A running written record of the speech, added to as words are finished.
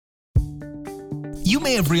You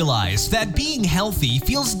may have realized that being healthy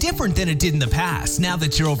feels different than it did in the past now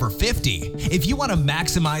that you're over 50. If you want to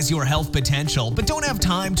maximize your health potential but don't have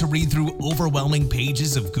time to read through overwhelming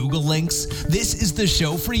pages of Google links, this is the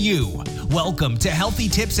show for you. Welcome to Healthy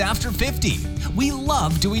Tips After 50. We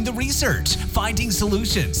love doing the research, finding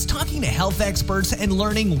solutions, talking to health experts, and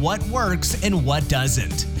learning what works and what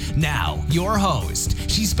doesn't. Now, your host.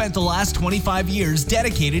 She spent the last 25 years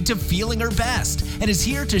dedicated to feeling her best and is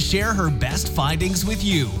here to share her best findings with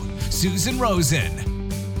you, Susan Rosen.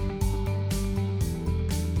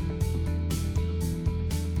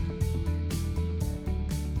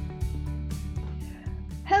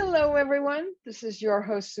 Hello, everyone. This is your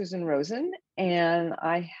host, Susan Rosen, and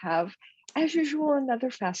I have, as usual,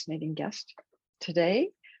 another fascinating guest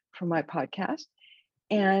today for my podcast,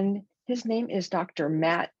 and his name is Dr.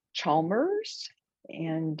 Matt Chalmers.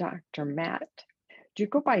 And Dr. Matt, do you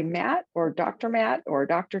go by Matt or Dr. Matt or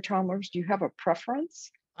Dr. Chalmers? Do you have a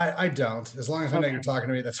preference? I don't. As long as I know you're talking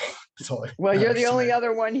to me, that's all. Well, you're the only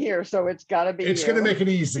other one here, so it's got to be It's going to make it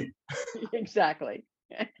easy. Exactly.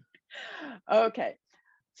 Okay.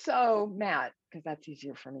 So Matt, because that's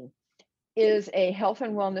easier for me, is a health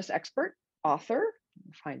and wellness expert, author.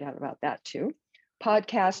 We'll find out about that too.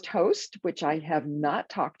 Podcast host, which I have not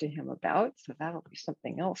talked to him about, so that'll be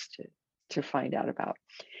something else to find out about.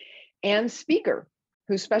 And speaker,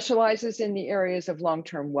 who specializes in the areas of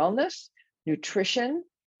long-term wellness, nutrition,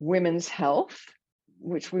 women's health,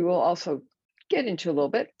 which we will also get into a little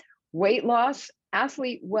bit, weight loss,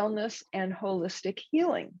 athlete wellness, and holistic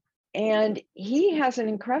healing. And he has an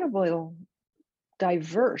incredibly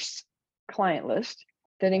diverse client list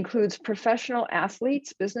that includes professional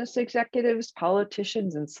athletes, business executives,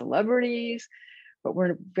 politicians, and celebrities,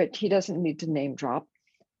 but he doesn't need to name drop.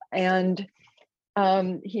 And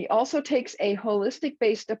he also takes a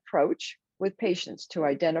holistic-based approach with patients to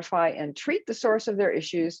identify and treat the source of their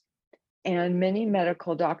issues. And many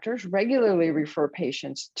medical doctors regularly refer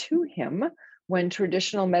patients to him when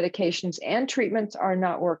traditional medications and treatments are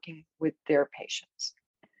not working with their patients.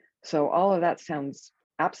 So all of that sounds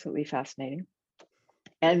absolutely fascinating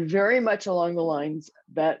and very much along the lines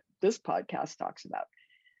that this podcast talks about,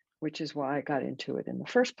 which is why I got into it in the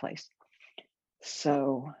first place.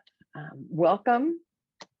 So welcome,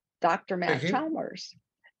 Dr. Matt Chalmers.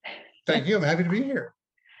 Thank you. I'm happy to be here.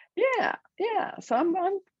 Yeah. So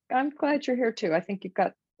I'm glad you're here too. I think you've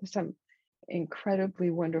got some incredibly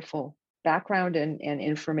wonderful background and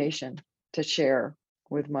information to share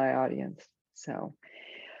with my audience. So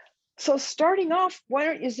starting off,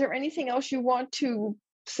 is there anything else you want to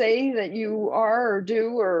say that you are or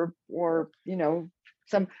do or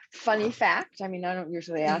some funny fact? I mean, I don't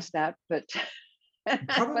usually ask that, but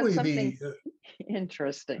probably something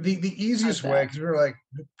interesting. The easiest way, because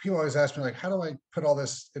people always ask me, how do I put all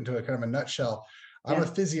this into a kind of a nutshell? I'm a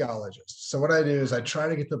physiologist. So what I do is I try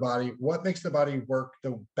to get the body, what makes the body work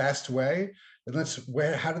the best way,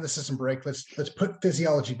 and how did the system break? Let's put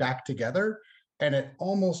physiology back together, and it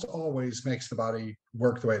almost always makes the body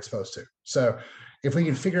work the way it's supposed to. So if we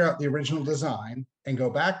can figure out the original design and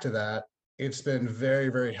go back to that, it's been very,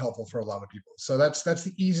 very helpful for a lot of people. So that's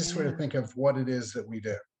the easiest way to think of what it is that we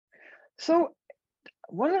do. So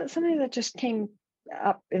something that just came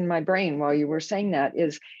up in my brain while you were saying that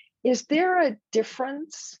is there a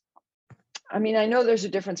difference? I mean, I know there's a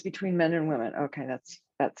difference between men and women. Okay,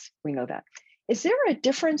 that's we know that. Is there a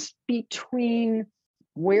difference between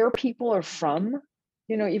where people are from,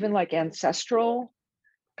 even like ancestral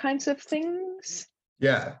kinds of things?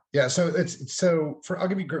 Yeah. So I'll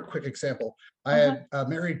give you a quick example. I had a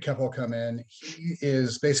married couple come in. He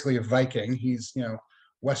is basically a Viking. He's,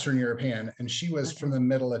 Western European, and she was from the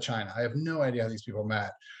middle of China. I have no idea how these people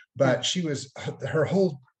met, but her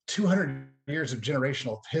whole 200 years of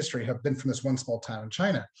generational history have been from this one small town in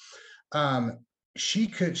China. She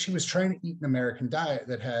was trying to eat an American diet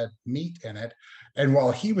that had meat in it. And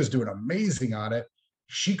while he was doing amazing on it,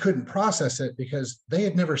 she couldn't process it because they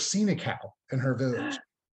had never seen a cow in her village.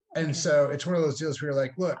 And so it's one of those deals where you're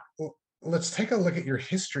like, look, let's take a look at your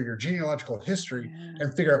history, your genealogical history,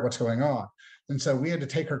 and figure out what's going on. And so we had to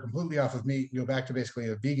take her completely off of meat and go back to basically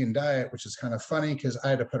a vegan diet, which is kind of funny because I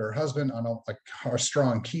had to put her husband on a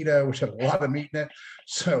strong keto, which had a lot of meat in it.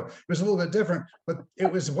 So it was a little bit different, but it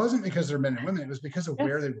wasn't because they're men and women. It was because of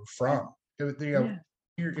where they were from.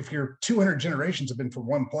 If your 200 generations have been from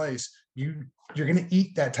one place, you're going to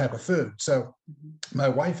eat that type of food. So my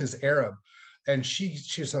wife is Arab, and she's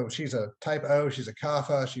a type O, she's a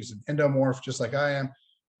kapha, she's an endomorph, just like I am,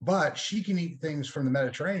 but she can eat things from the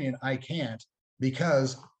Mediterranean. I can't,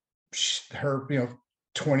 because her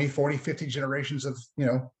 20, 40, 50 generations of,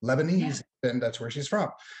 Lebanese, and that's where she's from.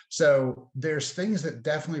 So there's things that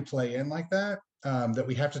definitely play in like that, that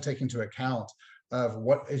we have to take into account of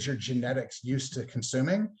what is your genetics used to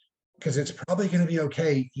consuming, because it's probably going to be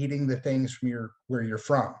okay eating the things from where you're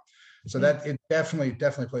from. So that it definitely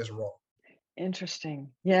plays a role. Interesting.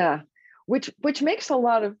 Yeah. Which makes a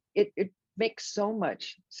lot of it makes so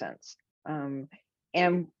much sense.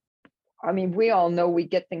 And I mean, we all know we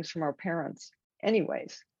get things from our parents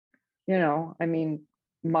anyways. I mean,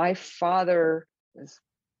 my father is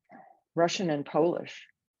Russian and Polish.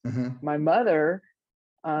 Mm-hmm. My mother,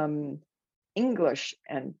 English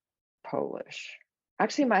and Polish.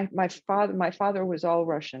 Actually, my father was all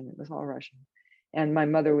Russian. It was all Russian. And my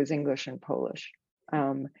mother was English and Polish.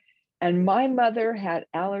 And my mother had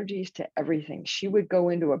allergies to everything. She would go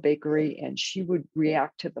into a bakery and she would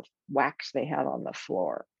react to the wax they had on the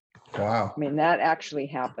floor. Wow. I mean, that actually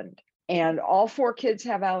happened. And all 4 kids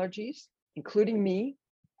have allergies, including me.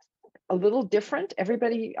 A little different.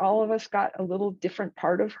 All of us got a little different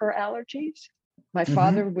part of her allergies. My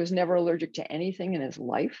father was never allergic to anything in his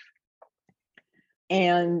life.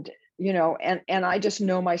 And, and I just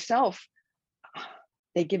know myself,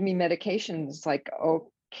 they give me medications like,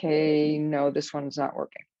 okay, no, this one's not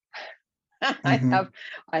working.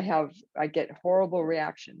 I get horrible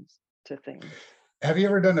reactions to things. Have you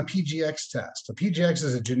ever done a PGX test? A PGX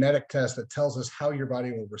is a genetic test that tells us how your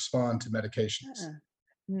body will respond to medications.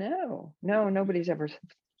 No, nobody's ever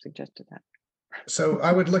suggested that. So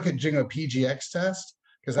I would look at Jingo PGX test,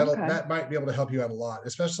 because that might be able to help you out a lot,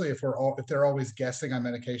 especially if they're always guessing on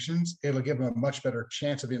medications. It'll give them a much better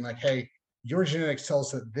chance of being like, hey, your genetics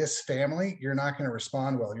tells that this family, you're not going to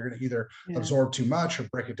respond well. You're going to either absorb too much or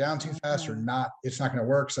break it down too fast, or not. It's not going to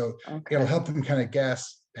work. So it'll help them kind of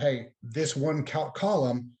guess, hey, this one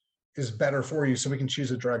column is better for you, so we can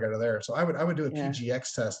choose a drug out of there. So I would do a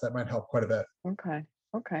PGX test. That might help quite a bit.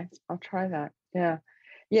 Okay, I'll try that.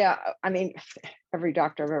 Yeah. I mean, every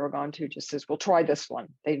doctor I've ever gone to just says, "Well, try this one."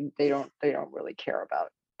 They don't really care about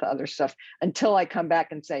the other stuff until I come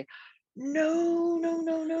back and say, "No."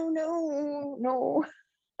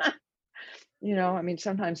 I mean,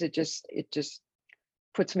 sometimes it just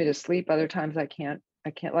puts me to sleep. Other times I can't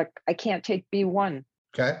take B1.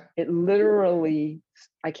 Okay. It literally,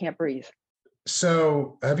 I can't breathe.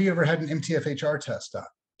 So have you ever had an MTFHR test done?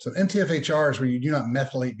 So MTFHR is where you do not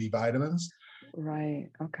methylate B vitamins. Right.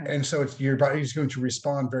 Okay. And so your body is going to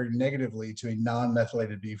respond very negatively to a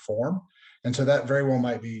non-methylated B form. And so that very well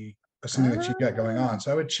might be something that you've got going on.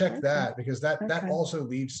 So I would check that, because that also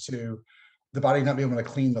leads to the body not being able to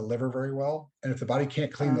clean the liver very well. And if the body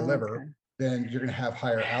can't clean the liver, then you're going to have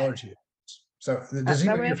higher allergy. So does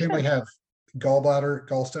anybody in your family have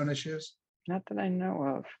gallstone issues? Not that I know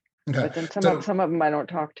of. Okay. But then some of them I don't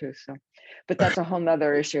talk to. So, but that's a whole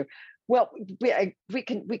nother issue. Well, we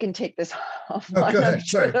can take this offline. Go ahead. I'm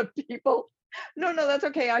sure the people. No, that's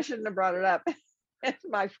okay. I shouldn't have brought it up. It's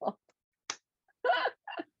my fault.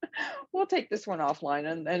 We'll take this one offline,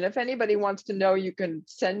 and if anybody wants to know, you can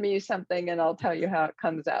send me something, and I'll tell you how it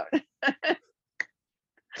comes out.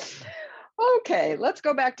 Okay, let's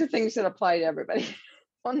go back to things that apply to everybody.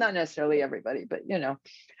 Well, not necessarily everybody, but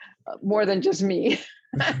more than just me.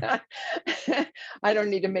 I don't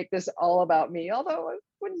need to make this all about me, although it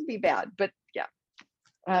wouldn't be bad, but yeah.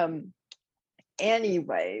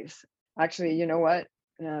 Anyways, actually, you know what?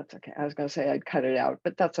 No, it's okay. I was going to say I'd cut it out,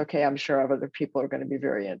 but that's okay. I'm sure other people are going to be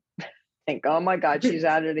think, oh my God, she's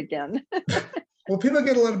at it again. Well, people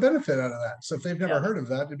get a lot of benefit out of that. So if they've never heard of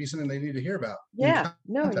that, it'd be something they need to hear about. Yeah,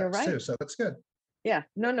 no, you're right. Too, so that's good. Yeah,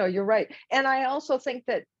 no, you're right. And I also think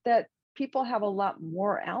that people have a lot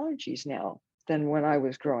more allergies now than when I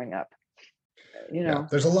was growing up. Yeah,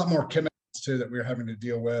 there's a lot more chemicals too that we're having to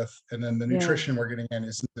deal with. And then the nutrition we're getting in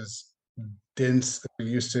isn't as dense as we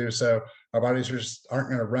used to. So our bodies aren't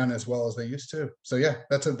going to run as well as they used to. So yeah,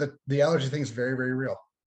 the allergy thing is very, very real.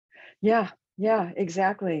 Yeah,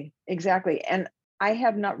 exactly. And I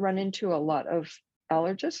have not run into a lot of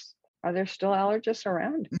allergists. Are there still allergists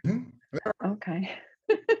around? Mm-hmm. Okay.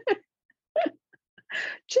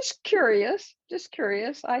 Just curious.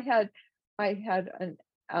 I had an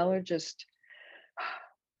allergist.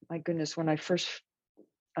 My goodness, when I first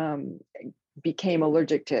became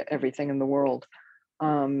allergic to everything in the world,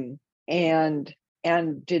 and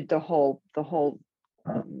did the whole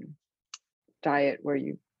diet where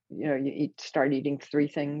you start eating 3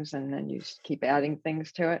 things and then you keep adding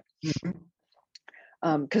things to it.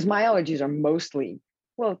 Because my allergies are mostly,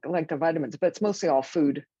 well, like the vitamins, but it's mostly all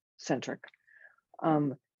food centric.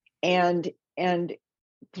 And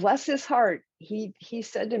bless his heart, he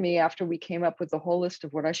said to me after we came up with the whole list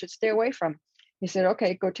of what I should stay away from, He said,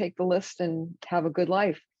 okay, go take the list and have a good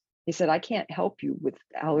life. He said, I can't help you with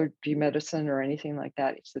allergy medicine or anything like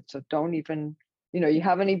that. He said, so don't even, you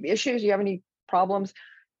have any issues, you have any problems,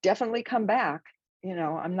 definitely come back.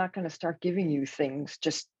 I'm not going to start giving you things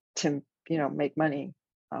just to, make money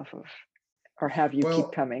off of, or have you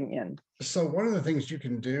keep coming in. So one of the things you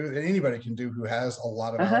can do, that anybody can do who has a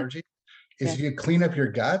lot of allergy, is Yeah. if you clean up your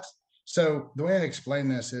gut. So the way I explain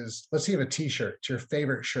this is, let's say you have a t-shirt, it's your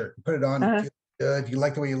favorite shirt, you put it on, you feel good, you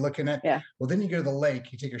like the way you look in it. Yeah. Well, then you go to the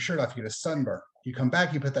lake, you take your shirt off, you get a sunburn. You come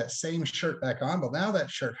back, you put that same shirt back on, but now that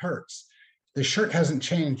shirt hurts. The shirt hasn't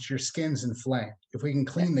changed, your skin's inflamed. If we can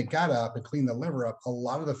clean the gut up and clean the liver up, a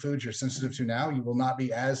lot of the foods you're sensitive to now, you will not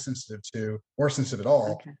be as sensitive to, or sensitive at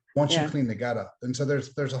all, once you clean the gut up. And so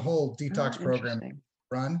there's a whole detox program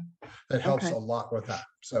run that helps a lot with that.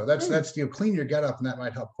 So that's clean your gut up, and that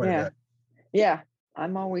might help quite a bit. Yeah,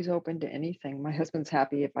 I'm always open to anything. My husband's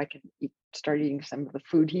happy if I can start eating some of the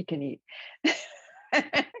food he can eat,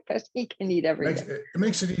 because he can eat everything. It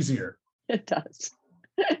makes it easier. It does.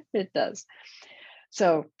 It does.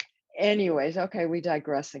 So anyways, okay, we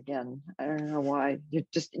digress again. I don't know why.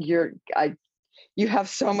 You have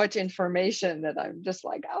so much information that I'm just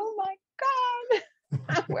like, oh my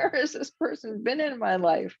God, where has this person been in my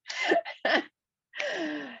life?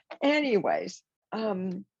 Anyways,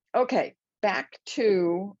 okay, back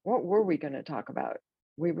to, what were we going to talk about?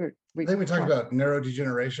 I think we talked about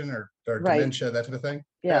neurodegeneration or dementia, that type of thing.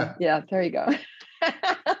 Yeah, there you go.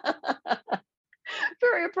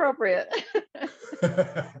 Very appropriate.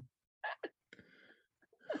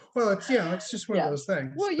 Well, it's just one of those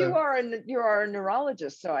things. Well, you are a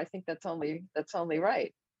neurologist, so I think that's only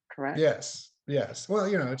right, correct? Yes.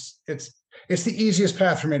 Well, it's the easiest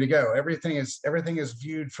path for me to go. Everything is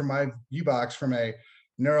viewed from my view box from a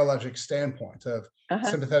neurologic standpoint of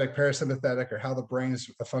sympathetic, parasympathetic, or how the brain is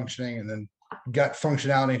functioning, and then gut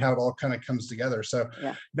functionality and how it all kind of comes together. So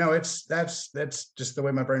no, that's just the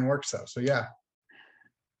way my brain works though. So yeah.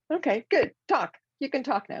 Okay, good. You can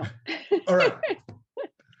talk now. All right.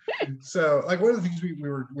 So like one of the things we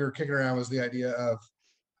were kicking around was the idea of,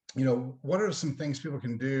 what are some things people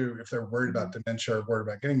can do if they're worried about dementia or worried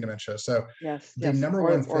about getting dementia? So the number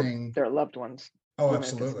one thing, their loved ones. Oh,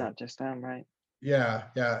 absolutely. It's not just them, right? Yeah.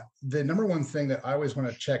 The number one thing that I always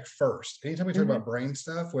want to check first, anytime we talk about brain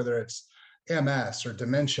stuff, whether it's MS or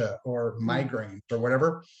dementia or migraine or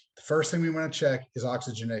whatever, the first thing we want to check is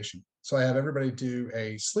oxygenation. So I have everybody do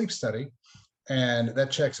a sleep study, and that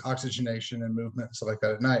checks oxygenation and movement and stuff like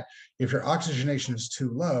that at night. If your oxygenation is too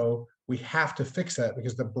low, we have to fix that,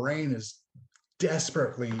 because the brain is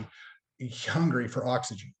desperately hungry for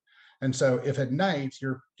oxygen. And so if at night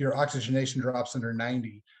your oxygenation drops under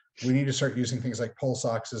 90, we need to start using things like pulse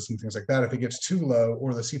oxes and things like that. If it gets too low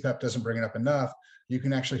or the CPAP doesn't bring it up enough, you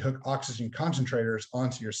can actually hook oxygen concentrators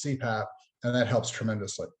onto your CPAP, and that helps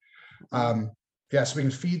tremendously. So we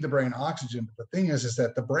can feed the brain oxygen. But the thing is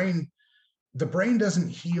that the brain doesn't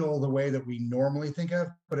heal the way that we normally think of,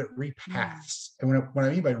 but it repaths. And what I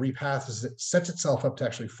mean by repath is it sets itself up to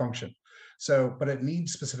actually function. So, but it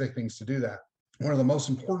needs specific things to do that. One of the most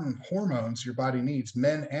important hormones your body needs,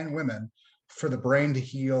 men and women, for the brain to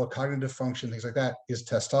heal, cognitive function, things like that, is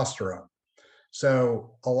testosterone.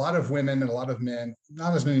 So a lot of women and a lot of men,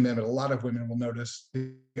 not as many men, but a lot of women will notice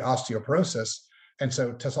the osteoporosis. And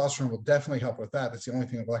so testosterone will definitely help with that. That's the only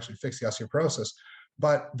thing that will actually fix the osteoporosis.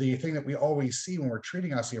 But the thing that we always see when we're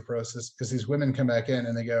treating osteoporosis is these women come back in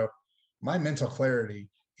and they go, my mental clarity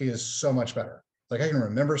is so much better. Like I can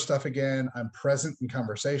remember stuff again. I'm present in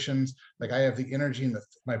conversations. Like I have the energy, and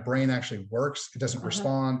my brain actually works. It doesn't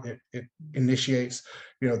respond. It initiates,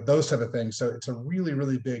 those type of things. So it's a really,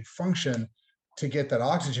 really big function to get that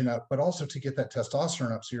oxygen up, but also to get that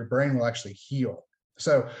testosterone up so your brain will actually heal.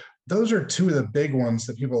 So those are two of the big ones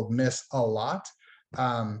that people miss a lot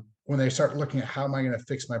when they start looking at how am I going to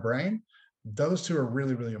fix my brain. Those two are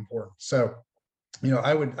really, really important. So,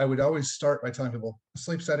 I would always start by telling people,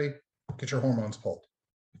 sleep study, get your hormones pulled.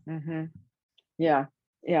 Yeah.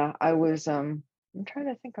 I was I'm trying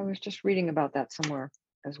to think. I was just reading about that somewhere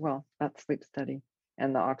as well, that sleep study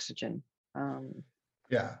and the oxygen.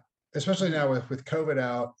 Especially now with COVID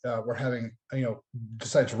out, we're having,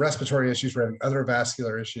 besides respiratory issues, we're having other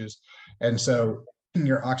vascular issues. And so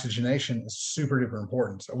your oxygenation is super duper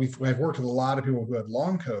important. So we've worked with a lot of people who had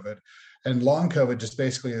long COVID, and long COVID just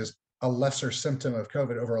basically is a lesser symptom of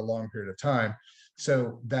COVID over a long period of time.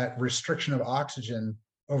 So that restriction of oxygen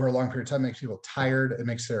over a long period of time makes people tired. It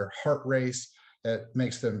makes their heart race. It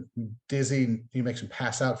makes them dizzy. It makes them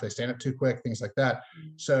pass out if they stand up too quick, things like that.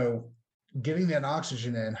 So getting that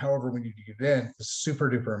oxygen in, however we need to get it in, is super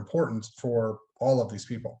duper important for all of these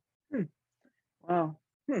people. Oh,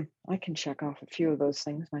 I can check off a few of those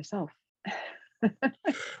things myself.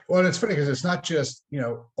 Well, and it's funny because it's not just,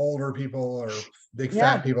 older people or big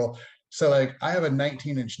fat Yeah. people. So like I have a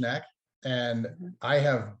 19-inch neck and Mhm. I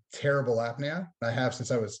have terrible apnea. I have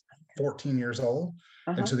since I was 14 years old.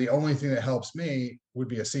 And Uh-huh. so the only thing that helps me would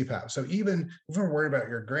be a CPAP. So even if we're worried about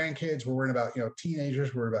your grandkids, we're worried about,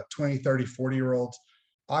 teenagers, we're about 20, 30, 40-year-olds.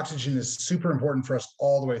 Oxygen is super important for us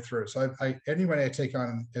all the way through. So anybody I take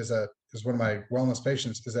on is one of my wellness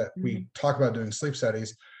patients is that we Mhm. talk about doing sleep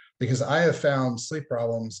studies because I have found sleep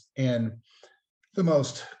problems in the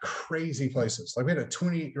most crazy places. Like we had a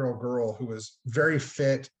 28-year-old girl who was very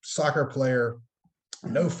fit, soccer player,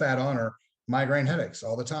 Uh-huh. no fat on her, migraine headaches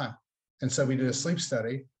all the time. And so we did a sleep Mm.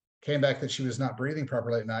 study, came back that she was not breathing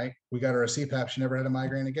properly at night. We got her a CPAP. She never had a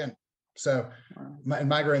migraine again. So Wow.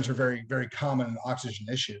 migraines are very, very common an oxygen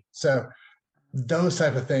issue. So those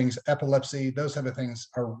type of things, epilepsy, those type of things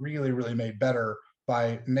are really, really made better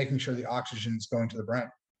by making sure the oxygen is going to the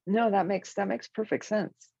brain. No, that makes perfect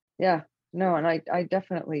sense. Yeah. No, and I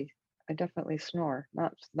definitely snore.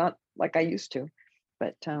 Not like I used to,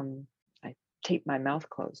 but I tape my mouth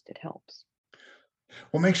closed. It helps.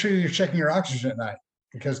 Well, make sure you're checking your oxygen at night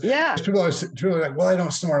because Yeah. people are like, well, I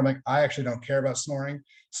don't snore. I'm like, I actually don't care about snoring.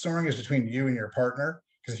 Snoring is between you and your partner.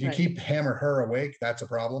 Because if you Right. keep him or her awake, that's a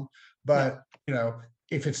problem. Yeah. But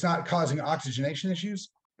if it's not causing oxygenation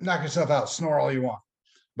issues, knock yourself out, snore all you want.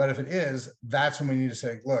 But if it is, that's when we need to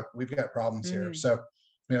say, look, we've got problems here. Mm, So,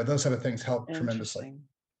 those type of things help tremendously. interesting.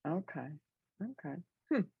 Okay. Okay.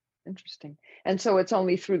 Hmm. Interesting. And so it's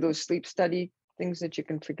only through those sleep study things that you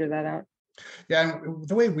can figure that out. Yeah, and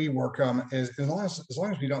the way we work is as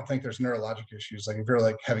long as we don't think there's neurologic issues, like if you're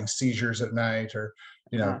like having seizures at night or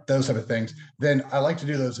Ah. those type of things, then I like to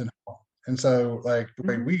do those in home. And so like the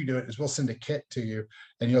way Mm-hmm. we do it is we'll send a kit to you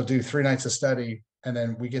and you'll do 3 nights of study and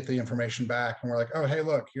then we get the information back and we're like, oh hey,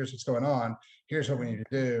 look, here's what's going on, here's what we need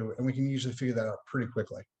to do, and we can usually figure that out pretty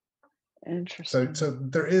quickly. So Interesting.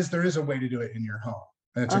 there is a way to do it in your home.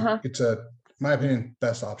 And Uh-huh. it's my opinion,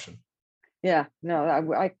 best option. Yeah. No,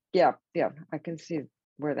 yeah, I can see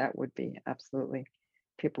where that would be. Absolutely.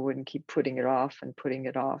 People wouldn't keep putting it off and putting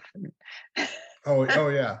it off. And Oh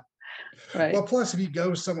yeah. right. Well, plus, if you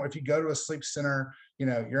go to a sleep center,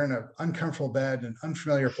 you're in an uncomfortable bed in an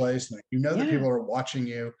unfamiliar place, and you know that Yeah. people are watching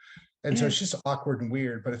you. And so Yeah. it's just awkward and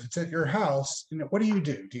weird. But if it's at your house, what do you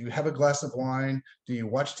do? Do you have a glass of wine? Do you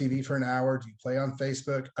watch TV for an hour? Do you play on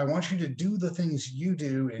Facebook? I want you to do the things you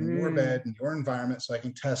do in your Mm. bed, in your environment, so I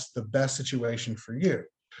can test the best situation for you.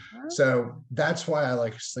 Oh, So that's why I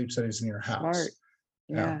like sleep studies in your smart. house.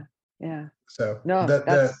 Yeah. Yeah. Yeah. So No,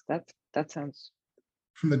 that sounds.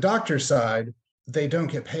 from the doctor's side, they don't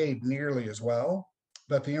get paid nearly as well,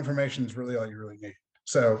 but the information is really all you really need.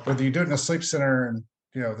 So whether you do it in a sleep center and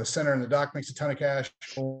the center and the doc makes a ton of cash,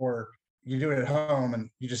 or you do it at home and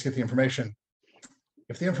you just get the information.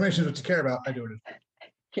 If the information is what you care about, I do it.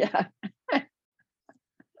 Yeah.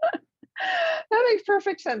 That makes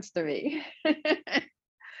perfect sense to me.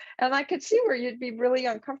 And I could see where you'd be really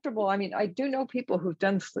uncomfortable. I mean, I do know people who've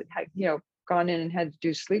done gone in and had to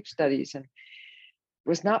do sleep studies and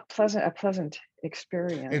was not a pleasant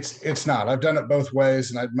experience. It's not. I've done it both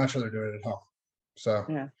ways, and I'd much rather do it at home. So,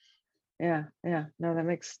 Yeah. Yeah. Yeah. No, that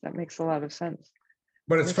makes a lot of sense.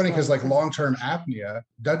 but it's Makes funny a lot because of like sense. long-term apnea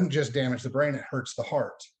doesn't just damage the brain; it hurts the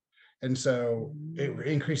heart. And so it Mm.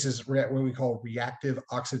 increases what we call reactive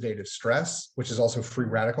oxidative stress, which is also free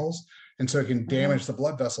radicals. And so it can Uh-huh. damage the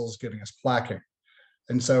blood vessels, giving us plaquing.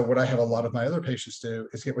 And so what I have a lot of my other patients do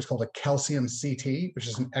is get what's called a calcium CT, which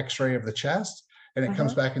is an X-ray of the chest, and it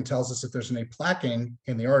comes Uh-huh. back and tells us if there's any plaquing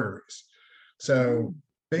in the arteries. So Mm.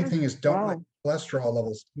 big Mm. thing is don't let Wow. cholesterol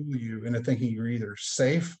levels fool you into thinking you're either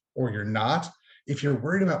safe or you're not. If you're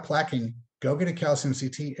worried about plaquing, go get a calcium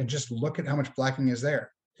CT and just look at how much plaquing is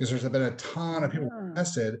there. Because there's been a ton of people Ah.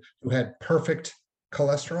 tested who had perfect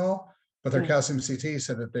cholesterol, but their Yeah. calcium CT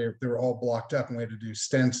said that they were all blocked up and we had to do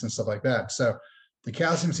stents and stuff like that. So the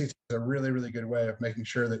calcium CT is a really, really good way of making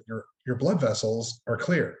sure that your blood vessels are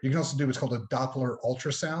clear. You can also do what's called a Doppler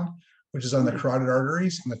ultrasound, which is on the Mm. carotid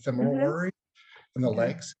arteries and the femoral Mm-hmm. artery and the Okay.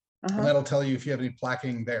 legs, and Uh-huh. that'll tell you if you have any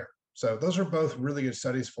plaquing there. So those are both really good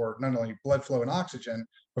studies for not only blood flow and oxygen,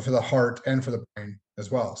 but for the heart and for the brain as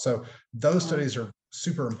well. So those Wow. studies are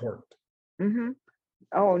super important. Mm-hmm.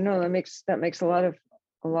 Oh no, that makes a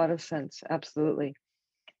lot of sense. Absolutely.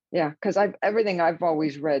 Yeah, because everything I've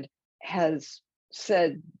always read has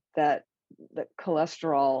said that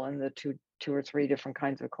cholesterol and the two or three different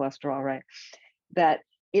kinds of cholesterol, right? That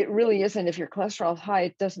it really isn't, if your cholesterol is high,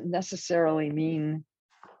 it doesn't necessarily mean,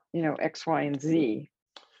 X, Y, and Z.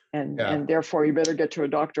 and therefore you better get to a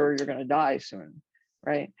doctor or you're going to die soon,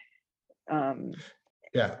 right?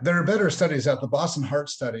 Yeah, there are better studies out. The Boston Heart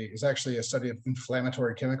Study is actually a study of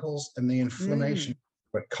inflammatory chemicals, and the inflammation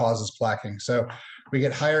what causes plaquing. So we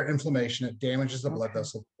get higher inflammation, it damages the blood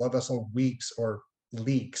vessel weaks or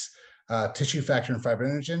leaks tissue factor and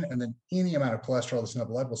fibrinogen, and then any amount of cholesterol that's in the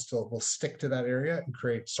blood will stick to that area and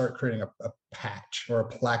start creating a patch or a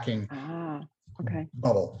plaquing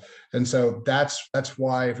bubble. And so that's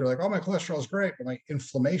why if you're like, oh, my cholesterol is great, but my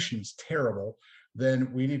inflammation is terrible,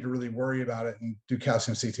 then we need to really worry about it and do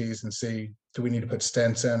calcium CTs and see, do we need to put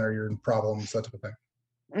stents in, or you're in problems, that type of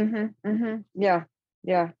thing.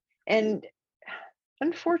 Yeah. And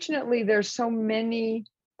unfortunately, there are so many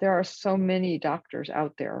doctors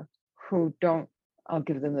out there who don't, I'll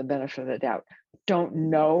give them the benefit of the doubt, don't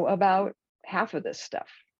know about half of this stuff.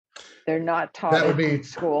 They're not taught in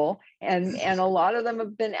school, and a lot of them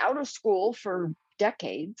have been out of school for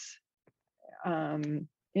decades.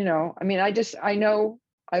 You know, I mean, I know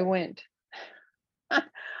I went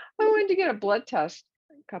to get a blood test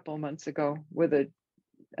a couple of months ago with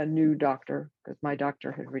a new doctor, because my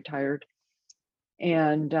doctor had retired,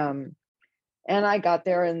 and I got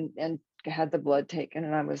there and had the blood taken,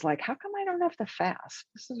 and I was like, how come I don't have to fast?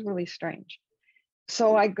 This is really strange.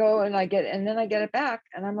 So I go and then I get it back,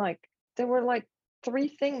 and I'm like, there were like 3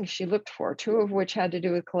 things she looked for, 2 of which had to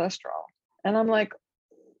do with cholesterol, and I'm like,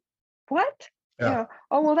 what? Yeah. You know,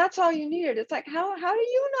 oh well, that's all you needed. It's like, how do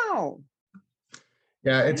you know?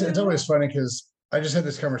 Yeah, it's always funny because I just had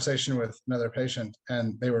this conversation with another patient,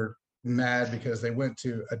 and they were mad because they went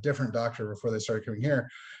to a different doctor before they started coming here,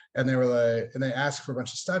 and they were like, and they asked for a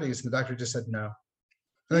bunch of studies, and the doctor just said no.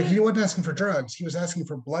 Like, he wasn't asking for drugs; he was asking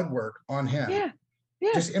for blood work on him,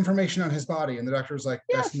 just information on his body, and the doctor was like,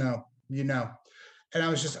 "That's no, you know." And I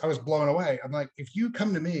was blown away. I'm like, if you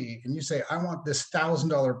come to me and you say, I want this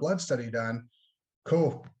 $1,000 blood study done,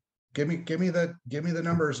 cool. Give me the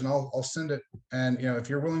numbers and I'll send it. And you know, if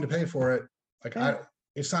you're willing to pay for it, like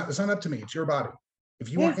it's not up to me. It's your body. If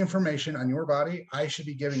you want information on your body, I should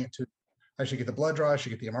be giving it to. I should get the blood draw. I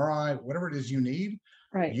should get the MRI. Whatever it is you need,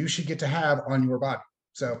 you should get to have on your body.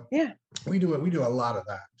 So we do a lot of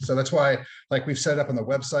that. So that's why, like, we've set up on the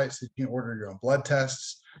website so you can order your own blood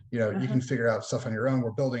tests. You know, you can figure out stuff on your own.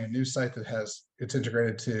 We're building a new site that it's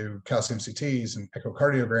integrated to calcium CTs and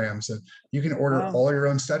echocardiograms, and you can order all your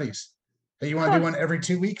own studies. If you want to do one every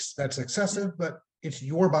 2 weeks, that's excessive, but it's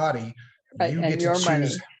your body. You get to choose. Money.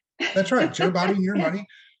 That's right. It's your body and your money.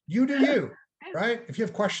 You do you, right? If you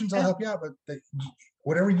have questions, I'll help you out, but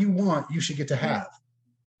whatever you want, you should get to have.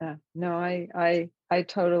 No, I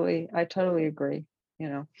totally agree, you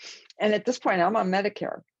know. And at this point I'm on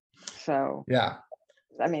Medicare. So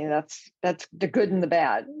I mean, that's the good and the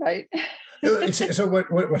bad, right? So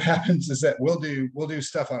what happens is that we'll do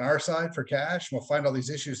stuff on our side for cash. We'll find all these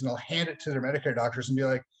issues and I'll hand it to their Medicare doctors and be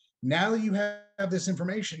like, now you have this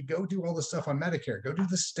information, go do all this stuff on Medicare, go do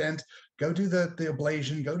the stent, go do the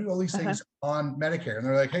ablation, go do all these things on Medicare. And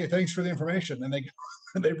they're like, hey, thanks for the information. And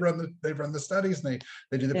they run the studies and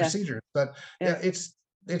they do the procedures. But it's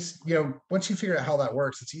you know, once you figure out how that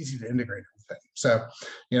works, it's easy to integrate everything. So,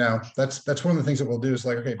 you know, that's one of the things that we'll do is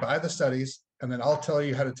like, okay, buy the studies, and then I'll tell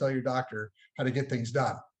you how to tell your doctor how to get things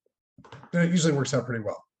done. And it usually works out pretty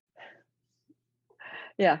well.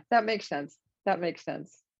 Yeah, that makes sense.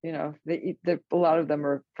 You know, a lot of them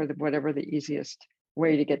are for whatever the easiest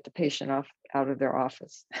way to get the patient out of their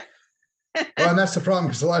office. Well, and that's the problem,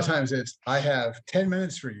 because a lot of times it's, I have 10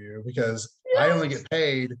 minutes for you because I only get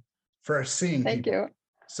paid for seeing people. Thank you.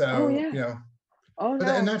 So, you know,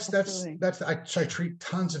 and that's I treat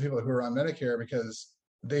tons of people who are on Medicare because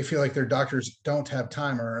they feel like their doctors don't have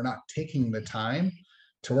time or are not taking the time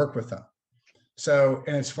to work with them. So,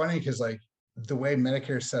 and it's funny because like the way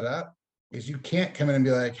Medicare is set up is you can't come in and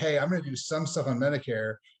be like, hey, I'm going to do some stuff on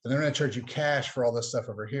Medicare and they're going to charge you cash for all this stuff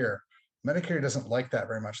over here. Medicare doesn't like that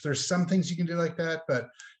very much. There's some things you can do like that, but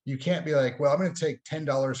you can't be like, well, I'm going to take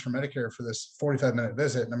 $10 for Medicare for this 45-minute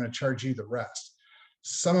visit and I'm going to charge you the rest.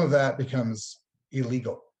 Some of that becomes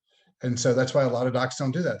illegal. And so that's why a lot of docs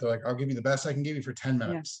don't do that. They're like, I'll give you the best I can give you for 10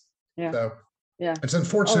 minutes. So it's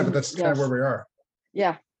unfortunate, but that's kind of where we are.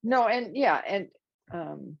 No, and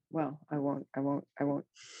well, I won't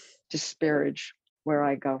disparage where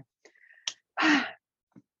I go.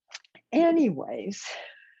 Anyways,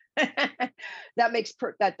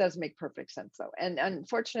 that does make perfect sense though. And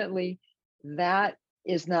unfortunately, that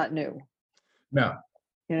is not new. No.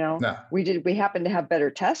 You know, we happen to have better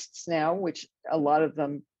tests now, which a lot of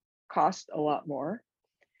them cost a lot more.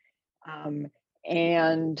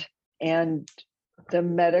 And the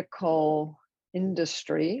medical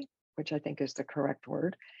industry, which I think is the correct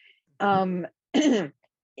word, um,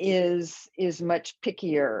 is much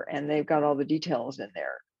pickier, and they've got all the details in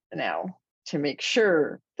there now to make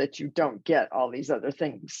sure that you don't get all these other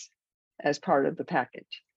things as part of the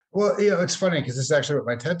package. Well, it's funny because this is actually what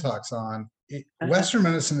my TED Talk's on. Western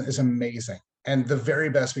medicine is amazing and the very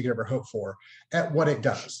best we could ever hope for at what it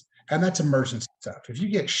does. And that's emergency stuff. If you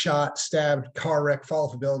get shot, stabbed, car wreck, fall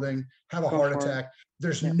off a building, have a heart attack,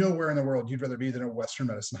 there's nowhere in the world you'd rather be than a Western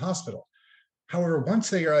medicine hospital. However, once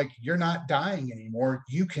they are like, you're not dying anymore,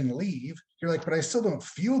 you can leave. You're like, but I still don't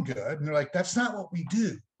feel good. And they're like, that's not what we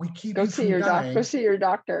do. We keep go see your doctor. Go see your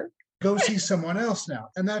doctor. Go see someone else now.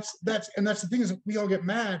 And that's the thing, is that we all get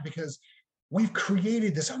mad because we've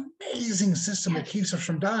created this amazing system that keeps us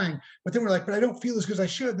from dying. But then we're like, but I don't feel as good as I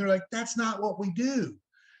should. And they're like, that's not what we do.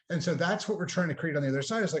 And so that's what we're trying to create on the other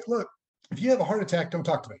side. It's like, look, if you have a heart attack, don't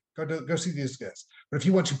talk to me. Go see these guys. But if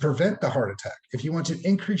you want to prevent the heart attack, if you want to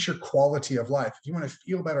increase your quality of life, if you want to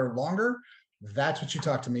feel better longer, that's what you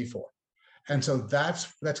talk to me for. And so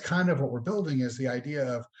that's kind of what we're building, is the idea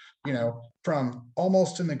of, from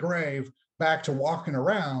almost in the grave back to walking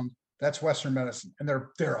around. That's Western medicine, and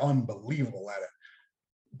they're unbelievable at it.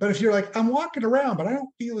 But if you're like, I'm walking around, but I don't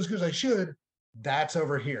feel as good as I should, that's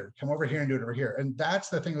over here. Come over here and do it over here. And that's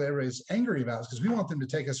the thing that everybody's angry about, is because we want them to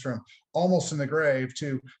take us from almost in the grave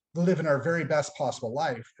to living our very best possible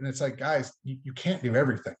life. And it's like, guys, you can't do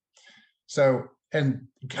everything. So, and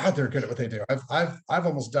God, they're good at what they do. I've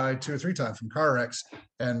almost died 2 or 3 times from car wrecks.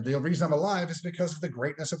 And the reason I'm alive is because of the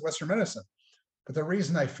greatness of Western medicine. But the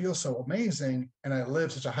reason I feel so amazing and I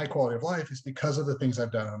live such a high quality of life is because of the things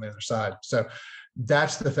I've done on the other side. So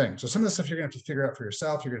that's the thing. So some of the stuff you're going to have to figure out for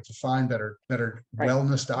yourself. You're going to have to find that are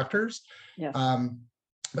wellness doctors. Yeah.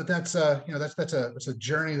 But that's that's a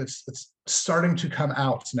journey that's starting to come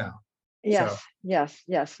out now. Yes. So.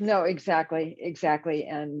 Yes. No, exactly.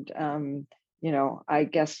 And I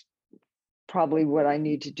guess probably what I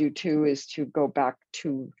need to do too is to go back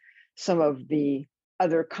to some of the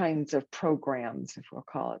other kinds of programs, if we'll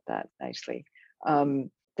call it that nicely,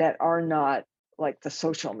 that are not like the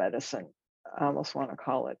social medicine. I almost want to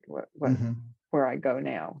call it where I go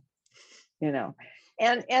now,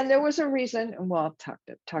 and there was a reason, and we'll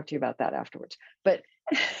talk to you about that afterwards, but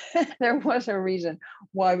there was a reason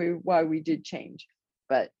why we did change,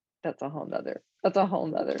 but that's a whole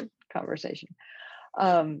nother conversation.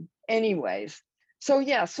 Anyways, so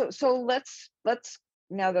let's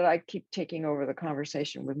now that I keep taking over the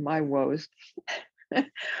conversation with my woes, but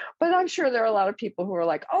I'm sure there are a lot of people who are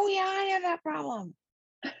like, oh yeah, I have that problem.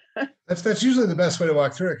 That's usually the best way to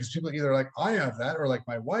walk through it, because people either like, I have that, or like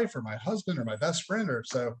my wife or my husband or my best friend, or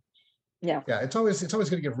so. Yeah, it's always going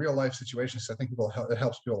to give real life situations. So I think it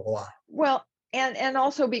helps people a lot. Well, and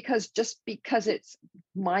also because it's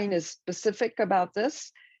mine is specific about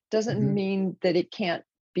this doesn't mean that it can't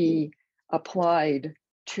be applied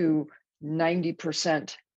to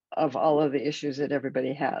 90% of all of the issues that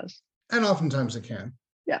everybody has. And oftentimes it can.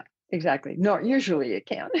 Yeah, exactly. No, usually it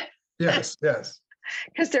can. Yes.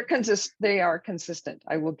 Because they are consistent.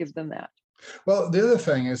 I will give them that. Well, the other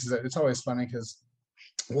thing is that it's always funny because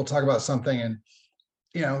we'll talk about something and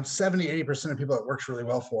 70-80% of people it works really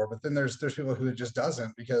well for, but then there's people who it just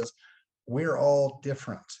doesn't, because we're all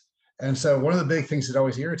different. And so one of the big things that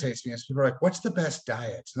always irritates me is people are like, what's the best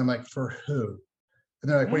diet? And I'm like, for who? And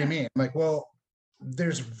they're like, what do you mean? I'm like, well,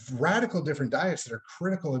 there's radical different diets that are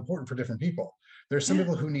critical, important for different people. There's some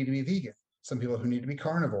people who need to be vegan, some people who need to be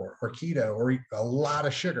carnivore or keto, or eat a lot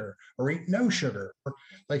of sugar, or eat no sugar.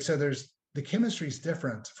 So the chemistry is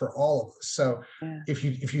different for all of us. So if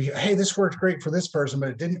you, hey, this worked great for this person, but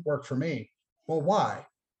it didn't work for me. Well, why?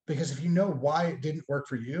 Because if you know why it didn't work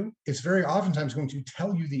for you, it's very oftentimes going to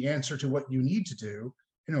tell you the answer to what you need to do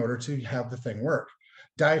in order to have the thing work.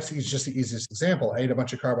 Diet is just the easiest example. I ate a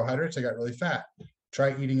bunch of carbohydrates. I got really fat.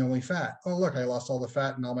 Try eating only fat. Oh, look, I lost all the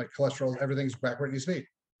fat and all my cholesterol. Everything's back where it needs to be.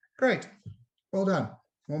 Great. Well done.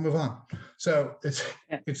 We'll move on. So it's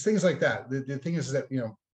things like that. The thing is that,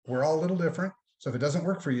 we're all a little different. So if it doesn't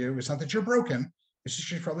work for you, it's not that you're broken. It's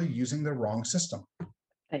just you're probably using the wrong system.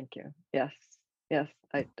 Thank you. Yes.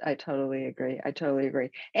 I totally agree.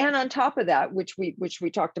 And on top of that, which we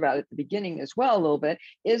talked about at the beginning as well a little bit,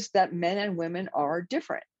 is that men and women are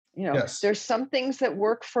different. There's some things that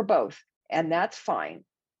work for both, and that's fine.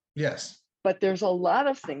 Yes. But there's a lot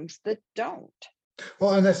of things that don't.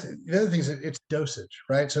 Well, and that's the other thing, is it's dosage,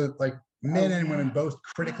 right? So like men and women both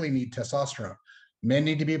critically need testosterone. Men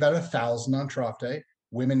need to be about 1,000 on trough day.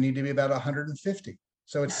 Women need to be about 150.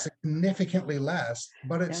 So it's significantly less,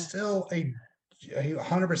 but it's still a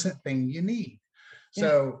 100% thing you need.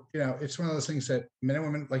 So, it's one of those things that men and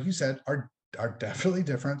women, like you said, are definitely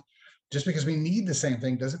different. just because we need the same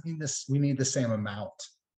thing doesn't mean we need the same amount.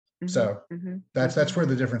 So that's where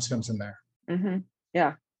the difference comes in there.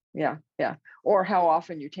 Yeah. Or how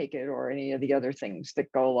often you take it, or any of the other things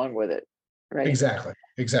that go along with it, right? Exactly.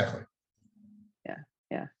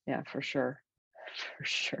 Yeah, for sure.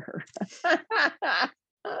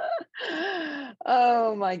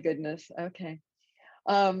 Oh my goodness. Okay.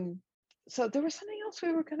 So there was something else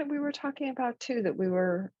we were talking about too, that we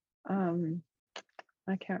were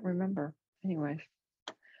I can't remember. Anyways,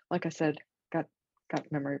 like I said, got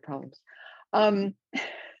memory problems.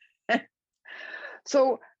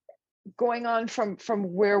 So going on from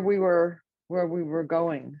where we were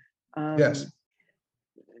going, Yes.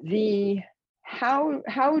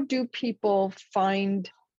 How do people find,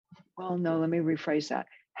 well, no, let me rephrase that.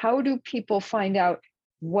 How do people find out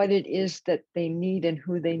what it is that they need and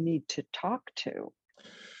who they need to talk to,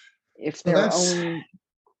 if their own,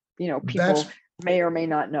 people may or may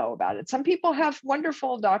not know about it? Some people have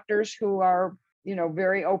wonderful doctors who are,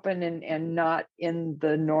 very open and not in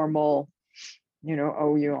the normal, I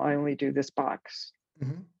only do this box.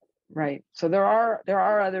 Right. So there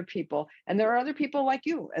are other people, and there are other people like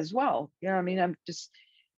you as well. I'm just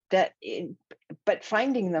but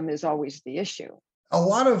finding them is always the issue. A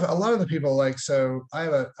lot of the people, like, so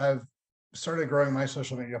I've started growing my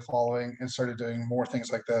social media following and started doing more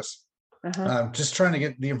things like this. Just trying to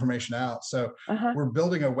get the information out. So we're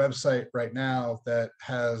building a website right now that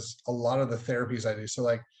has a lot of the therapies I do. So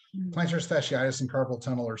like plantar fasciitis and carpal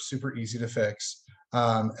tunnel are super easy to fix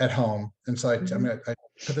at home. And so I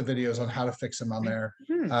put the videos on how to fix them on there.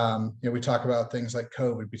 We talk about things like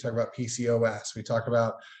COVID, we talk about PCOS, we talk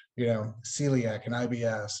about, celiac and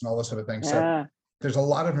IBS and all this other things. So there's a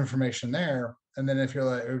lot of information there. And then if you're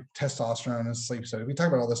like testosterone and sleep study, we talk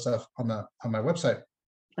about all this stuff on my website.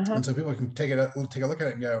 And so people can take a look at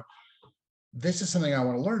it and go, this is something I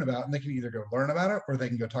want to learn about. And they can either go learn about it, or they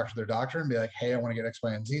can go talk to their doctor and be like, hey, I want to get X,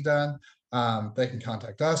 Y, and Z done. They can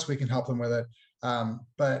contact us. We can help them with it.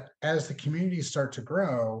 But as the communities start to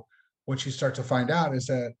grow, what you start to find out is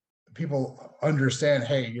that people understand,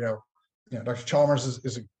 hey, Dr. Chalmers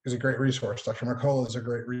is a great resource. Dr. Mercola is a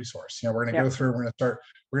great resource. We're going to go through, we're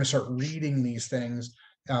going to start reading these things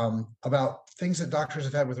about things that doctors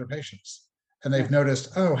have had with their patients. And they've noticed,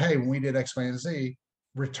 oh, hey, when we did X, Y, and Z,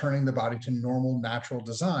 returning the body to normal, natural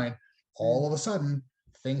design, all of a sudden,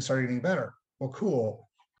 things started getting better. Well, cool.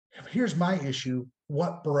 Here's my issue.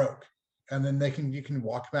 What broke? And then you can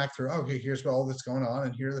walk back through, okay, here's all that's going on,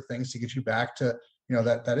 and here are the things to get you back to,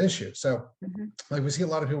 that issue. So like we see a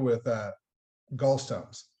lot of people with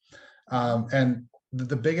gallstones. And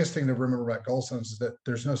the biggest thing to remember about gallstones is that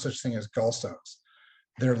there's no such thing as gallstones.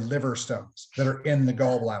 They're liver stones that are in the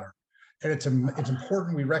gallbladder. And it's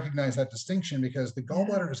important we recognize that distinction, because the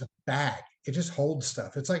gallbladder is a bag. It just holds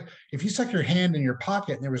stuff. It's like if you stuck your hand in your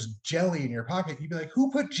pocket and there was jelly in your pocket, you'd be like,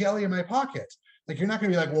 who put jelly in my pocket? Like, you're not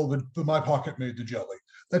going to be like, well, my pocket made the jelly.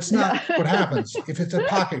 That's not what happens. If it's a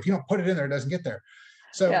pocket, if you don't put it in there, it doesn't get there.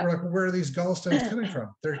 So we're like, where are these gallstones coming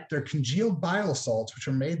from? They're congealed bile salts, which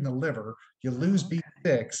are made in the liver. You lose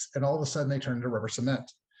B6, and all of a sudden they turn into rubber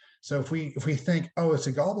cement. So if we think, oh, it's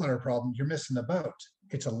a gallbladder problem, you're missing the boat.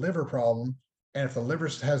 It's a liver problem. And if the liver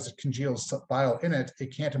has congealed bile in it,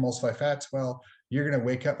 it can't emulsify fats well. You're going to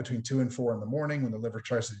wake up between 2 and 4 in the morning when the liver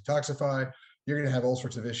tries to detoxify. You're going to have all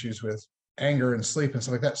sorts of issues with anger and sleep and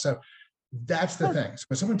stuff like that. So that's the thing. So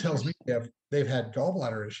when someone tells me they've had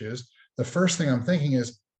gallbladder issues, the first thing I'm thinking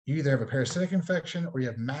is you either have a parasitic infection or you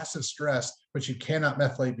have massive stress, but you cannot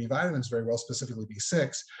methylate B vitamins very well, specifically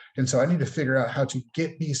B6. And so I need to figure out how to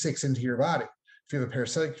get B6 into your body. If you have a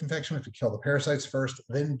parasitic infection, we have to kill the parasites first,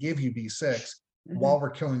 then give you B6 while we're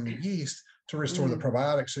killing the yeast to restore the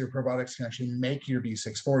probiotics, so your probiotics can actually make your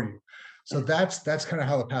B6 for you. So that's kind of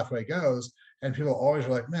how the pathway goes. And people always are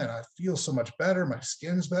like, man, I feel so much better. My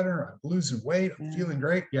skin's better. I'm losing weight. I'm feeling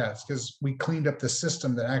great. Yeah, it's because we cleaned up the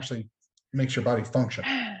system that actually makes your body function.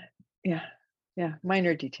 Yeah.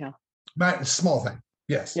 Minor detail. Small thing.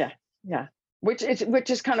 Yes. Yeah. Which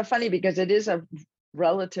is kind of funny, because it is a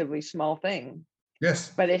relatively small thing.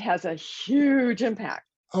 Yes. But it has a huge impact.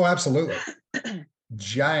 Oh, absolutely.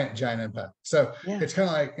 Giant impact. So it's kind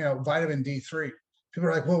of like, vitamin D3. People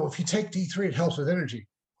are like, well, if you take D3, it helps with energy.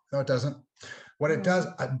 No, it doesn't. What it does,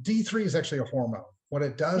 D3 is actually a hormone. What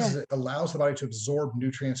it does is it allows the body to absorb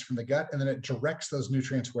nutrients from the gut, and then it directs those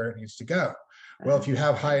nutrients where it needs to go. Well, if you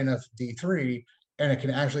have high enough D3, and it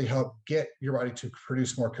can actually help get your body to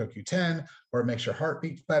produce more CoQ10, or it makes your heart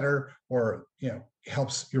beat better, or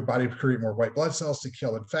helps your body create more white blood cells to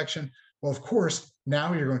kill infection. Well, of course,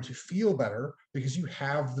 now you're going to feel better because you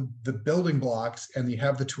have the building blocks and you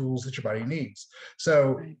have the tools that your body needs.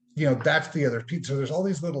 So, Right. that's the other piece. So there's all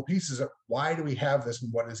these little pieces of why do we have this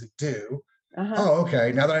and what does it do? Uh-huh. Oh,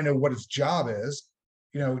 okay. Now that I know what its job is,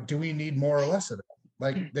 do we need more or less of it?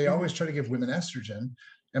 Like they always try to give women estrogen.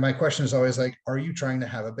 And my question is always like, are you trying to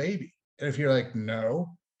have a baby? And if you're like,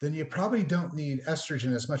 no, then you probably don't need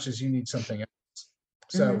estrogen as much as you need something else.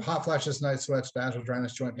 So hot flashes, night sweats, vaginal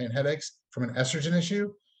dryness, joint pain, headaches from an estrogen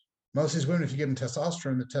issue. Most of these women, if you give them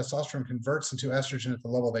testosterone, the testosterone converts into estrogen at the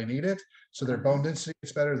level they need it. So their bone density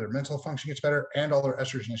gets better, their mental function gets better, and all their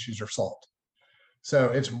estrogen issues are solved. So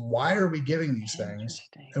it's why are we giving these things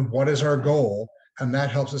and what is our goal? And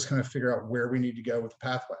that helps us kind of figure out where we need to go with the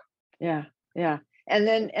pathway. Yeah. Yeah. And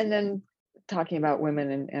then talking about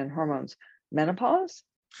women and hormones, menopause.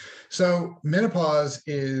 So menopause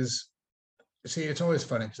is, see, it's always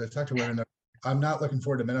funny because I talk to women, I'm not looking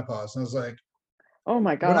forward to menopause. And I was like, oh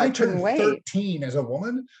my God, when I couldn't turned wait. 13 as a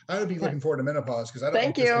woman, I would be looking forward to menopause because I don't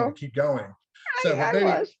want this thing to keep going.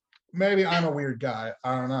 So maybe I'm a weird guy.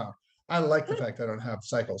 I don't know. I like the fact that I don't have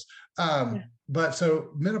cycles. But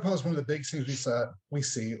so menopause is one of the big things we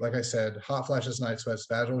see, like I said, hot flashes, night sweats,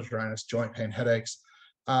 vaginal dryness, joint pain, headaches.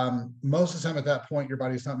 Most of the time at that point, your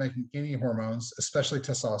body's not making any hormones, especially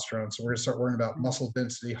testosterone. So we're going to start worrying about muscle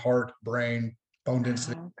density, heart, brain, bone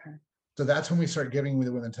density. Okay. So that's when we start giving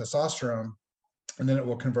the women testosterone, and then it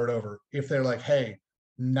will convert over. If they're like, hey,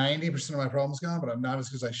 90% of my problem's gone, but I'm not as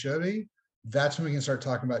good as I should be, that's when we can start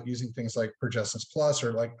talking about using things like Progestins Plus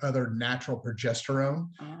or like other natural progesterone.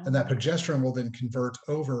 And that progesterone will then convert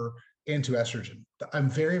over into estrogen. I'm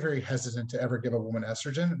very, very hesitant to ever give a woman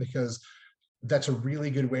estrogen because that's a really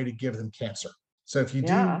good way to give them cancer. So if you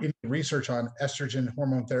do any research on estrogen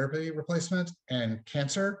hormone therapy replacement and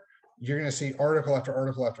cancer, you're going to see article after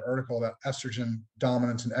article after article about estrogen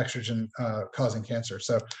dominance and estrogen causing cancer.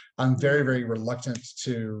 So I'm very, very reluctant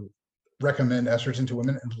to recommend estrogen to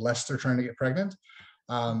women unless they're trying to get pregnant.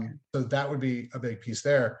 So that would be a big piece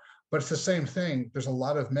there. But it's the same thing. There's a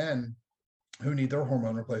lot of men who need their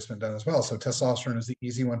hormone replacement done as well. So testosterone is the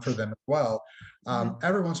easy one for them as well.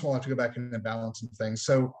 Every once in a while, I have to go back and balance some things.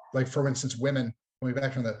 So like, for instance, women, when we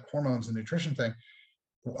back on the hormones and nutrition thing,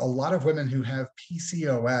 a lot of women who have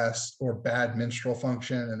PCOS or bad menstrual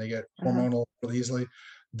function and they get hormonal really easily,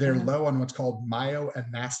 they're low on what's called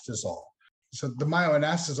myoanastazole. So the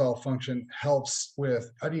myoanastazole function helps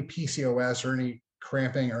with any PCOS or any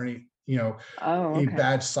cramping or any, any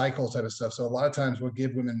bad cycle type of stuff. So a lot of times we'll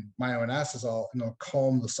give women myoanastazole and they'll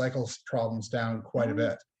calm the cycles problems down quite a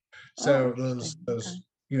bit. So those,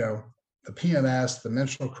 the PMS, the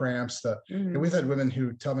menstrual cramps, we've had women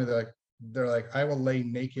who tell me they're like, I will lay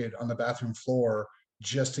naked on the bathroom floor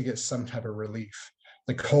just to get some type of relief.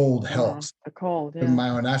 The cold helps. The cold, the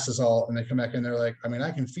myoanastazole, and they come back and they're like, I mean,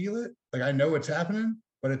 I can feel it. Like I know what's happening,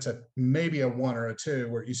 but it's maybe a 1 or a 2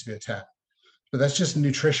 where it used to be a 10. But that's just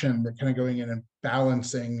nutrition that kind of going in and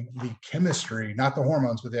balancing the chemistry, not the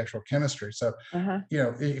hormones, but the actual chemistry. So,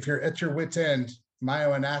 if you're at your wit's end,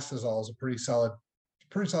 myoanastazole is a pretty solid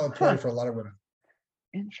play for a lot of women.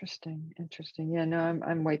 Interesting. Yeah, no,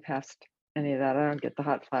 I'm way past any of that. I don't get the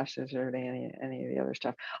hot flashes or any of the other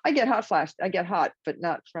stuff. I get hot, but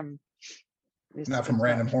not from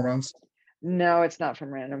random hormones. No, it's not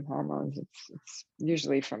from random hormones. It's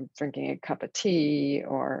usually from drinking a cup of tea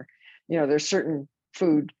or, there's certain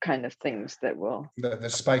food kind of things that will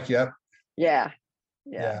that spike you up. Yeah.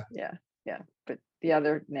 But the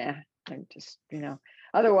other, I'm just,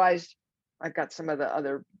 otherwise I've got some of the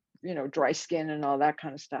other, dry skin and all that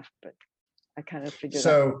kind of stuff, but I kind of figured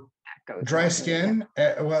so that goes dry skin.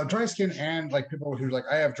 Dry skin and like people who like,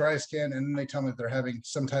 I have dry skin, and then they tell me that they're having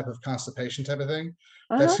some type of constipation type of thing.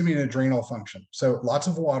 That's gonna be an adrenal function. So lots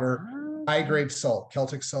of water, high grade salt,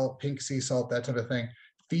 Celtic salt, pink sea salt, that type of thing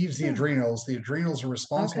feeds the adrenals. The adrenals are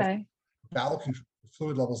responsible for bowel control,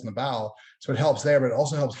 fluid levels in the bowel. So it helps there, but it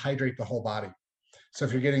also helps hydrate the whole body. So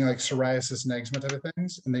if you're getting like psoriasis and eczema type of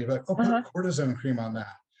things, and they're like, put cortisone cream on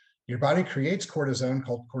that. Your body creates cortisone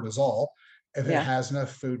called cortisol if it has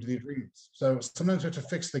enough food to the adrenals. So sometimes we have to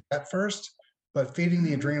fix the gut first, but feeding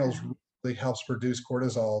the adrenals really helps produce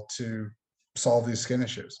cortisol to solve these skin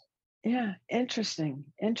issues. Yeah, interesting.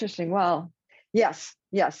 Well, yes,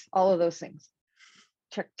 all of those things.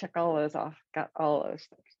 Check all those off. Got all those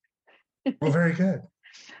things. Well, very good.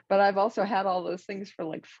 But I've also had all those things for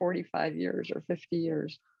like 45 years or 50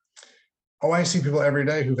 years. Oh, I see people every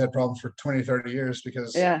day who've had problems for 20, 30 years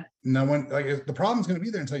because no one, like the problem's going to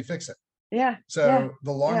be there until you fix it. Yeah. So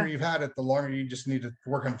the longer you've had it, the longer you just need to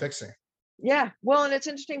work on fixing. Yeah. Well, and it's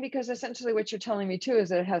interesting because essentially what you're telling me too is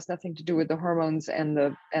that it has nothing to do with the hormones and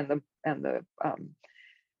the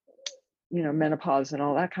menopause and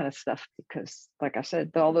all that kind of stuff. Because like I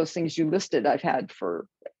said, all those things you listed, I've had for,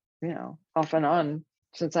 off and on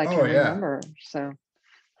since I can remember. So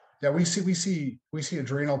yeah, we see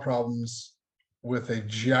adrenal problems with a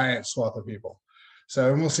giant swath of people.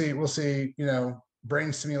 So we'll see,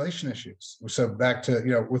 brain stimulation issues. So back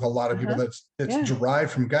to, with a lot of people that's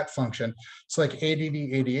derived from gut function. It's like ADD,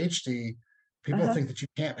 ADHD. People think that you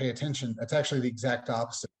can't pay attention. That's actually the exact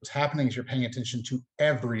opposite. What's happening is you're paying attention to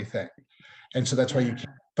everything. And so that's why you can't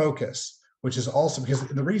focus, which is also because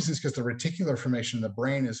the reason is because the reticular formation in the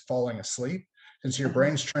brain is falling asleep. And so your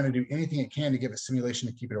brain's trying to do anything it can to give it stimulation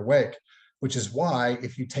to keep it awake, which is why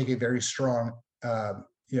if you take a very strong,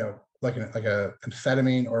 like a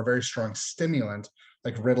amphetamine or a very strong stimulant,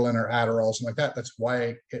 like Ritalin or Adderall, something like that, that's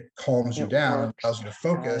why it calms you down and allows you to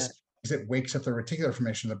focus, because it wakes up the reticular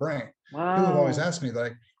formation in the brain. Wow. People have always asked me,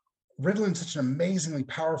 like, Ritalin's such an amazingly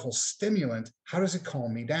powerful stimulant. How does it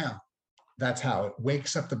calm me down? That's how it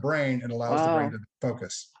wakes up the brain and allows the brain to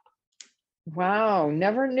focus. Wow.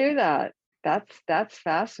 Never knew that. That's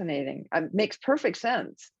fascinating. It makes perfect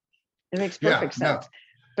sense. It makes perfect sense.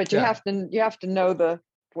 But you have to know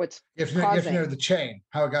what's if you have to know the chain,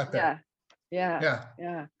 how it got there.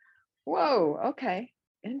 Yeah. Whoa. Okay.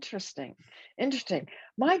 Interesting.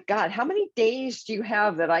 My God, how many days do you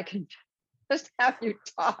have that I can just have you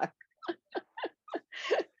talk?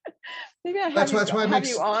 Maybe I have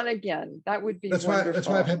you on again. That would be wonderful. That's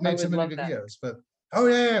why I've made so many videos. But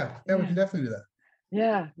we can definitely do that.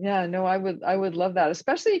 Yeah. No, I would love that.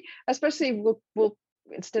 Especially we'll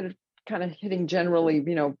instead of kind of hitting generally,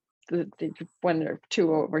 the one or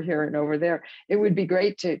two over here and over there, it would be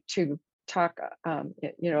great to talk, a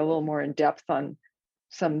little more in depth on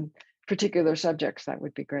some particular subjects. That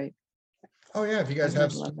would be great. Oh yeah, if you guys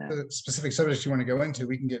have specific subjects you want to go into,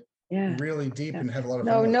 we can get really deep and have a lot of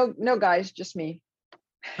fun. No, guys, just me.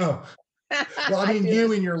 Oh, well, I mean,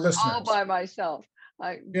 you and your listeners. All by myself.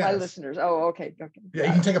 My listeners. Oh, okay. Yeah,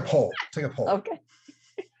 you can take a poll. Okay.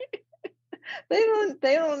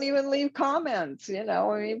 They don't even leave comments. I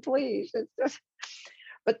mean, please. It's just,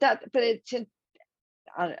 but it's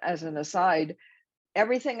as an aside,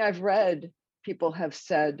 everything I've read, people have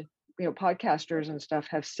said, podcasters and stuff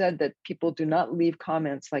have said that people do not leave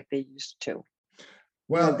comments like they used to.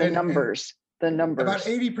 Well, the numbers. About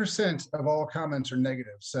 80% of all comments are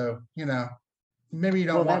negative. So, maybe you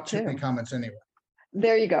don't want too many comments anyway.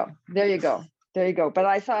 There you go. But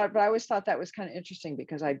I always thought that was kind of interesting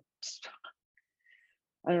because I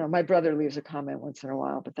don't know, my brother leaves a comment once in a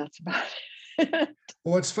while, but that's about it.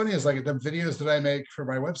 Well, what's funny is like the videos that I make for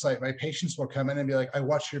my website, my patients will come in and be like, I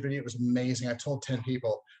watched your video. It was amazing. I told 10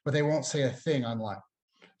 people, but they won't say a thing online.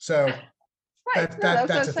 So that's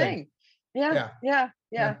a thing. Yeah.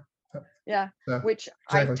 So, which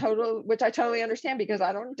I totally understand because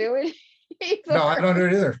I don't do it either. No, I don't do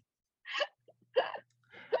it either.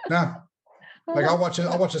 No. Like I'll watch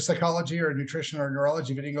a psychology or a nutrition or a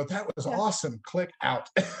neurology video and go, that was awesome. Click out.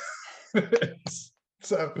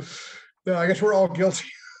 So no, I guess we're all guilty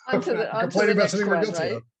of complaining about something we're guilty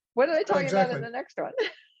of. What are they talking about in the next one?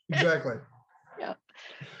 Exactly. Yeah.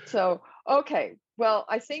 So, okay. Well,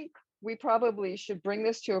 I think we probably should bring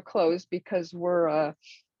this to a close because we're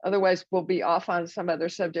otherwise we'll be off on some other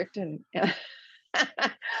subject. And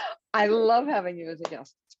I love having you as a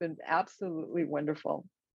guest. It's been absolutely wonderful.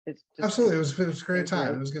 It's just, absolutely. It was a great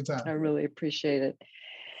time. It was a good time. I really appreciate it.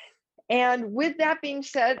 And with that being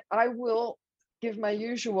said, I will give my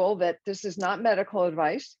usual that this is not medical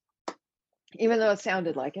advice, even though it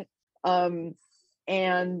sounded like it. And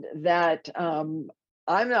that I'm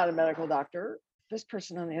not a medical doctor. This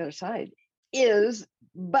person on the other side is,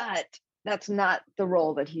 but that's not the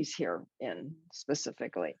role that he's here in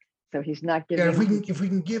specifically. So he's not giving. Yeah, if we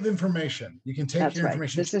can give information, you can take your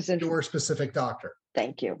information to your specific doctor.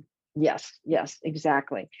 Thank you. Yes,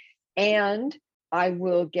 exactly. And I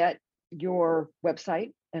will get your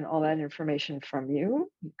website and all that information from you.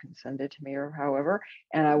 You can send it to me or however,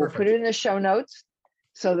 and I will put it in the show notes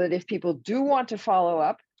so that if people do want to follow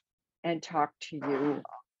up and talk to you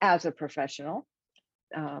as a professional,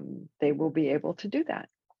 they will be able to do that.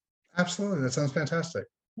 Absolutely. That sounds fantastic.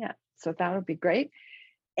 Yeah. So that would be great.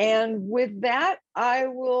 And with that, I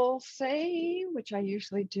will say, which I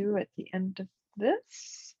usually do at the end of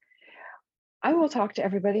this, I will talk to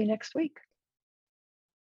everybody next week.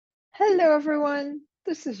 Hello, everyone.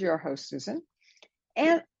 This is your host, Susan.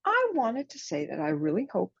 And I wanted to say that I really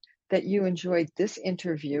hope that you enjoyed this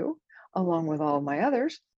interview, along with all of my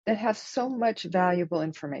others, that have so much valuable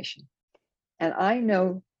information. And I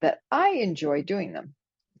know that I enjoy doing them,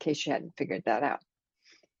 in case you hadn't figured that out.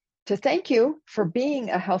 To thank you for being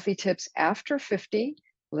a Healthy Tips After 50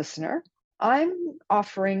 listener, I'm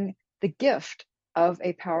offering the gift of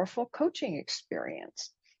a powerful coaching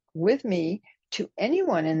experience with me to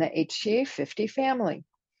anyone in the HTA 50 family.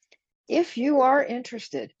 If you are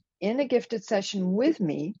interested in a gifted session with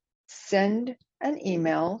me, send an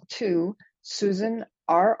email to Susan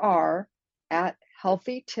RR at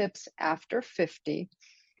healthytipsafter50,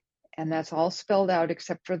 and that's all spelled out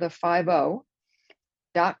except for the 50.com,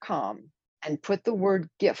 and put the word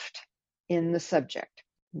gift in the subject.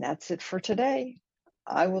 And that's it for today.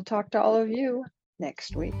 I will talk to all of you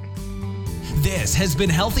next week. This has been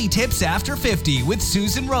Healthy Tips After 50 with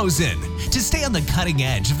Susan Rosen. To stay on the cutting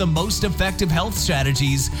edge of the most effective health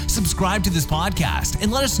strategies, subscribe to this podcast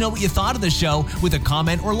and let us know what you thought of the show with a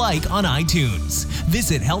comment or like on iTunes.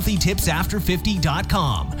 Visit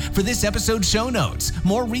healthytipsafter50.com for this episode's show notes,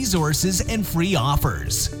 more resources, and free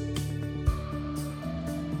offers.